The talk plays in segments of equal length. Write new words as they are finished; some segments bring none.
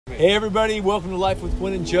Hey everybody, welcome to Life with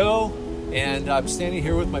Gwen and Joe. And I'm standing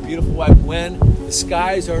here with my beautiful wife Gwen. The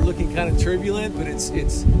skies are looking kind of turbulent, but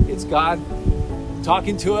it's God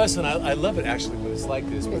talking to us, and I love it actually when it's like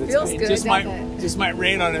this. But it feels good, just might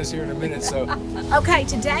rain on us here in a minute. So okay,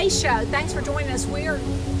 today's show, thanks for joining us. We're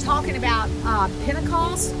talking about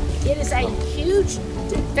Pentecost. It is a huge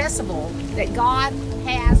festival that God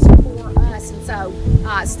has for us, and so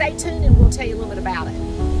stay tuned and we'll tell you a little bit about it.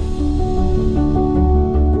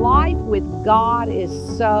 Life with God is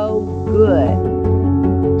so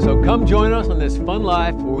good. So come join us on this fun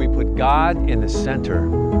life where we put God in the center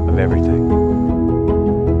of everything.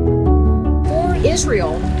 For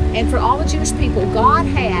Israel and for all the Jewish people, God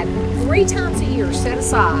had 3 times a year set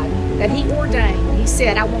aside that He ordained. He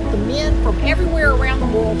said, I want the men from everywhere around the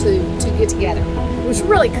world to get together. It was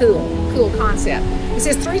really cool concept. He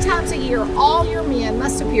says 3 times a year, all your men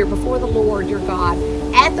must appear before the Lord your God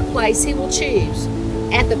at the place He will choose.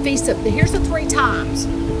 At the Feast of, here's the 3 times,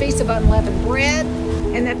 the Feast of Unleavened Bread,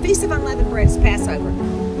 and that Feast of Unleavened Bread is Passover.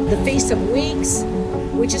 The Feast of Weeks,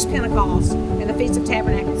 which is Pentecost, and the Feast of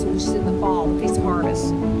Tabernacles, which is in the fall, the Feast of Harvest.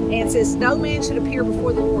 And it says, no man should appear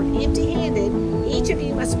before the Lord empty-handed. Each of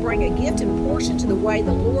you must bring a gift in portion to the way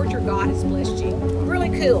the Lord your God has blessed you. Really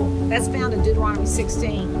cool. That's found in Deuteronomy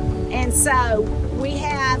 16. And so we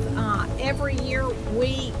have, every year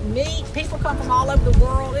we meet. People come from all over the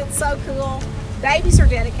world. It's so cool. Babies are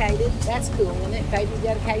dedicated. That's cool, isn't it? Baby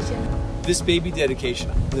dedication. This baby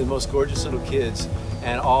dedication, the most gorgeous little kids,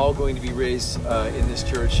 and all going to be raised in this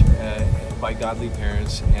church by godly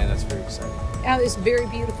parents, and that's very exciting. Oh, it's very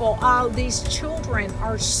beautiful. Oh, these children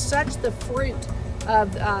are such the fruit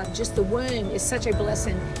of just the womb is such a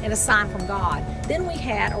blessing and a sign from God. Then we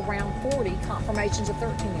had around 40 confirmations of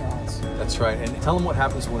 13-year-olds. That's right. And tell them what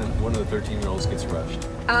happens when one of the 13-year-olds gets rushed.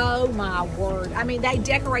 Oh my word. I mean, they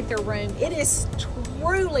decorate their room. It is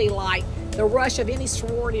truly like the rush of any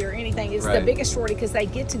sorority or anything. It's right. The biggest sorority because they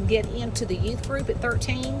get into the youth group at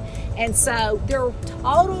 13. And so their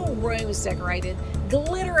total room is decorated.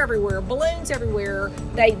 Glitter everywhere, balloons everywhere.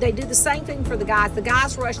 They do the same thing for the guys. The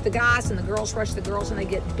guys rush the guys and the girls rush the girls, and they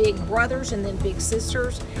get big brothers and then big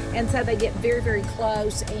sisters. And so they get very, very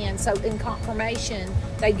close. And so in confirmation,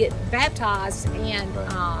 they get baptized, and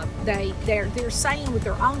they're saying with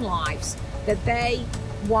their own lives that they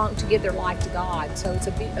want to give their life to God. So it's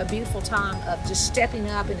a beautiful time of just stepping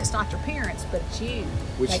up, and it's not your parents, but it's you.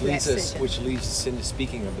 Which leads us into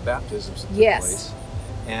speaking of the baptisms that took place.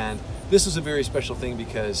 And this was a very special thing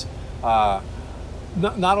because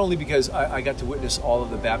not only because I got to witness all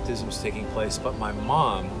of the baptisms taking place, but my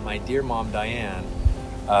mom, my dear mom Diane,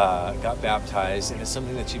 got baptized, and it's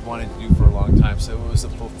something that she'd wanted to do for a long time. So it was the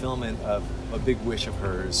fulfillment of a big wish of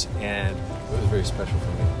hers, and it was very special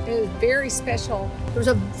for me. It was very special. There was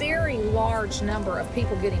a very large number of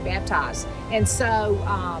people getting baptized, and so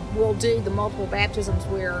we'll do the multiple baptisms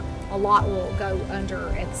where a lot will go under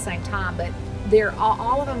at the same time, but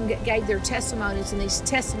all of them gave their testimonies, and these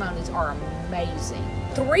testimonies are amazing.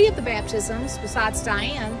 3 of the baptisms, besides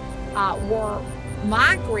Diane, were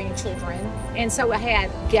my grandchildren, and so I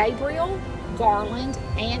had Gabriel, Garland,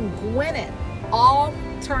 and Gwyneth, all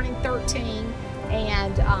turning 13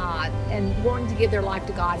 and wanting to give their life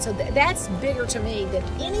to God. So that's bigger to me than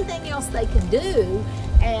anything else they can do.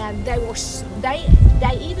 And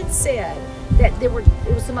they even said that it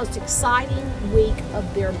was the most exciting week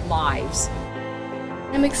of their lives.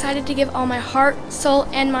 I'm excited to give all my heart, soul,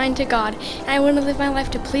 and mind to God, and I want to live my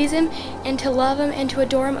life to please Him and to love Him and to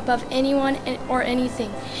adore Him above anyone or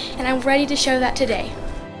anything, and I'm ready to show that today.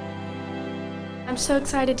 I'm so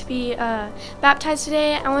excited to be baptized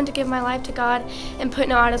today. I want to give my life to God and put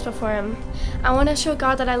no idols before Him. I want to show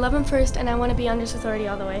God that I love Him first, and I want to be under His authority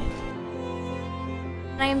all the way.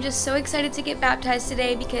 I am just so excited to get baptized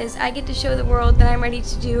today because I get to show the world that I'm ready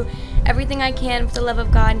to do everything I can for the love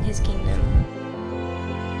of God and His kingdom.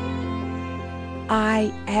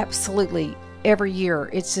 I absolutely, every year,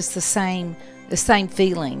 it's just the same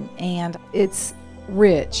feeling, and it's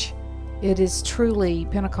rich. It is truly,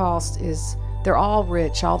 Pentecost they're all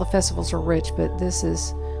rich, all the festivals are rich, but this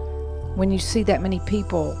is, when you see that many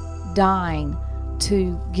people dying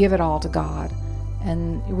to give it all to God,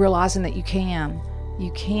 and realizing that you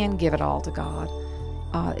can give it all to God,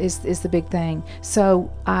 is the big thing.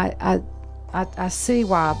 So I see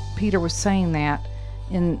why Peter was saying that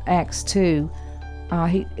in Acts 2.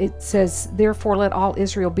 It says, therefore let all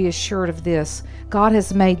Israel be assured of this. God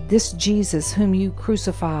has made this Jesus, whom you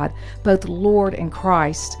crucified, both Lord and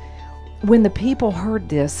Christ. When the people heard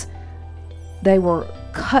this, they were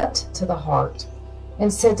cut to the heart,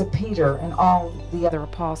 and said to Peter and all the other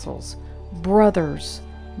apostles, brothers,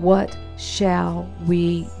 what shall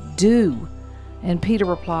we do? And Peter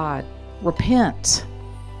replied, repent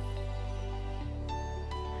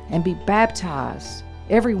and be baptized,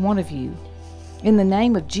 every one of you, in the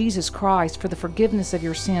name of Jesus Christ for the forgiveness of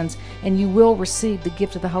your sins, and you will receive the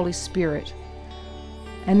gift of the Holy Spirit.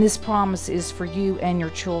 And this promise is for you and your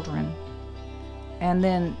children. And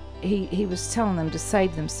then he was telling them to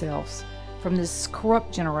save themselves from this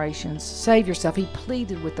corrupt generation. Save yourself. He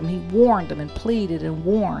pleaded with them. He warned them and pleaded and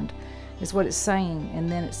warned, is what it's saying.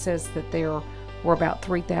 And then it says that there were about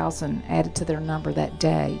 3,000 added to their number that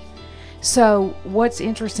day. So what's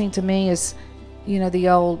interesting to me is, you know, the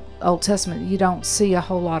Old Testament, you don't see a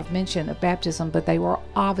whole lot of mention of baptism, but they were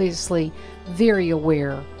obviously very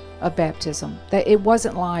aware of baptism. That it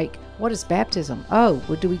wasn't like, what is baptism? Oh,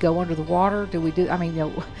 well, do we go under the water? Do we do, I mean,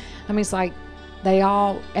 it's like they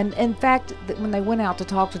all, and in fact, when they went out to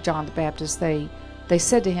talk to John the Baptist, they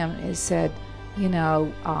said to him, it said, are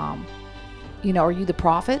you the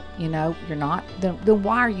prophet? You're not. Then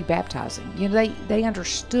why are you baptizing? They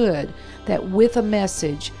understood that with a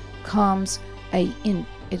message comes a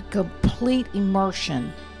complete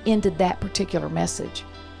immersion into that particular message.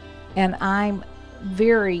 And I'm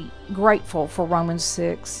very grateful for Romans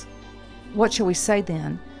 6. What shall we say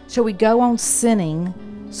then? Shall we go on sinning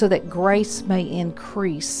so that grace may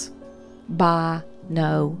increase? By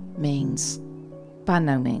no means. By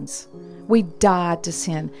no means. We died to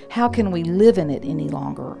sin. How can we live in it any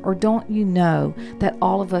longer? Or don't you know that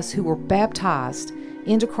all of us who were baptized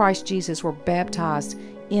into Christ Jesus were baptized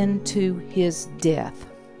into his death?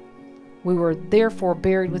 We were therefore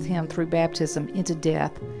buried with him through baptism into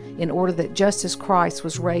death, in order that just as Christ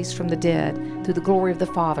was raised from the dead through the glory of the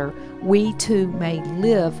Father, we too may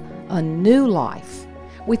live a new life.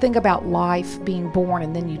 We think about life being born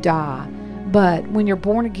and then you die, but when you're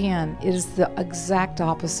born again, it is the exact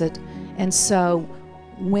opposite. And so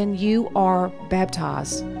when you are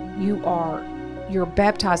baptized, you're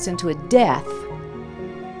baptized into a death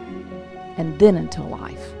and then into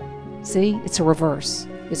life. See, it's a reverse.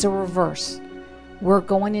 It's a reverse. We're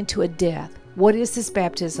going into a death. What is this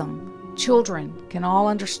baptism? Children can all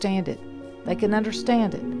understand it. They can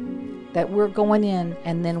understand it. That we're going in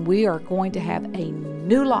and then we are going to have a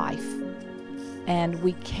new life. And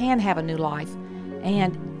we can have a new life.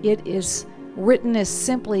 And it is written as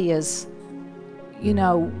simply as,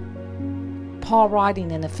 Paul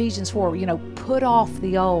writing in Ephesians 4, put off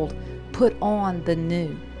the old, put on the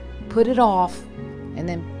new. Put it off and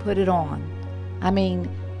then put it on. I mean,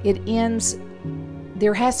 it ends,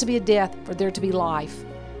 there has to be a death for there to be life.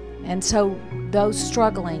 And so those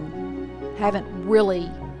struggling haven't really,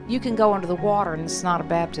 you can go under the water and it's not a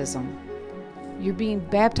baptism. You're being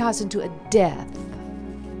baptized into a death.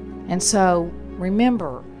 And so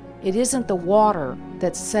remember, it isn't the water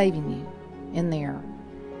that's saving you in there.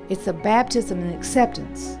 It's the baptism and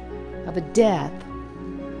acceptance of a death.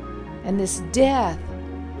 And this death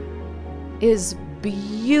is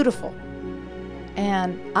beautiful.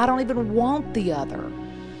 And I don't even want the other.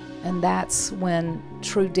 And that's when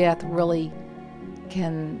true death really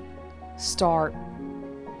can start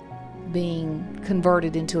being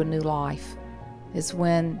converted into a new life. Is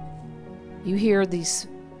when you hear these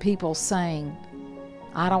people saying,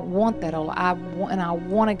 I don't want that, I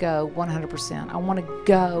want to go 100%. I want to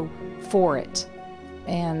go for it.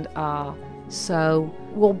 And so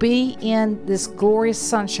we'll be in this glorious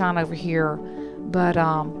sunshine over here, but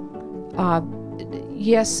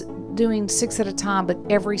yes, doing 6 at a time, but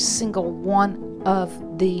every single one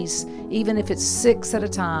of these, even if it's 6 at a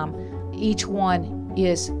time, each one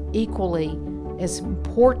is equally as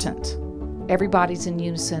important. Everybody's in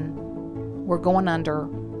unison. We're going under,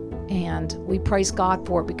 and we praise God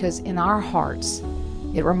for it, because in our hearts,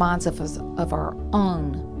 it reminds us of our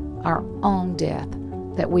own death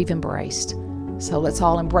that we've embraced. So let's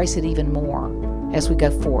all embrace it even more as we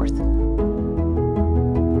go forth.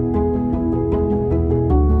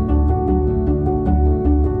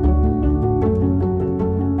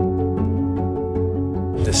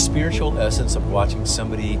 The spiritual essence of watching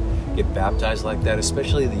somebody get baptized like that,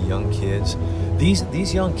 especially the young kids,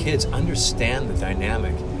 these young kids understand the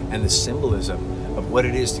dynamic and the symbolism of what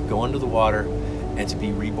it is to go under the water and to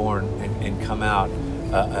be reborn and come out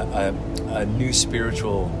a new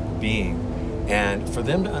spiritual being. And for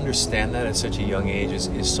them to understand that at such a young age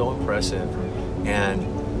is so impressive,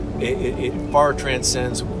 and it far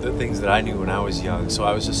transcends the things that I knew when I was young. So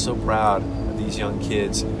I was just so proud of these young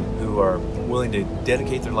kids who are willing to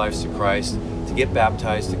dedicate their lives to Christ, to get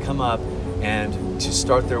baptized, to come up and to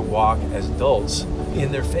start their walk as adults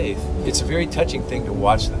in their faith. It's a very touching thing to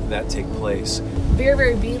watch that take place. Very,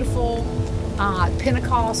 very beautiful.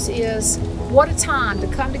 Pentecost is, what a time to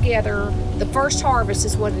come together. The first harvest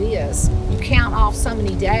is what it is. You count off so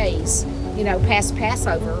many days, you know, past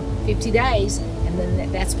Passover, 50 days, and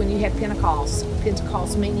then that's when you have Pentecost.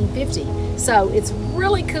 Pentecost meaning 50. So it's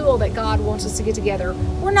really cool that God wants us to get together.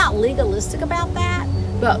 We're not legalistic about that,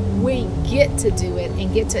 but we get to do it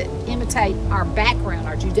and get to imitate our background,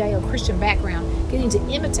 our Judeo-Christian background, getting to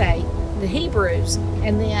imitate the Hebrews,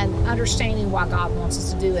 and then understanding why God wants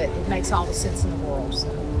us to do it. It makes all the sense in the world. So.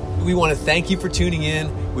 We want to thank you for tuning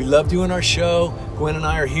in. We love doing our show. Gwen and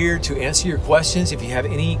I are here to answer your questions. If you have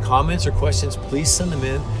any comments or questions, please send them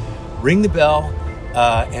in. Ring the bell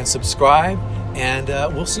and subscribe, and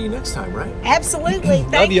we'll see you next time, right? Absolutely.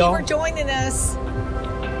 Thank you for joining us.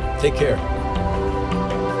 Take care.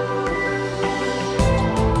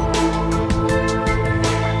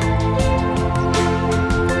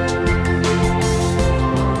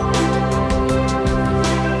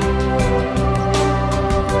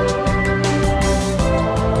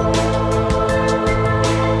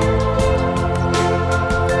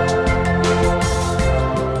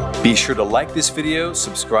 Be sure to like this video,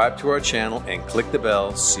 subscribe to our channel, and click the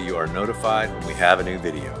bell so you are notified when we have a new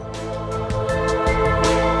video.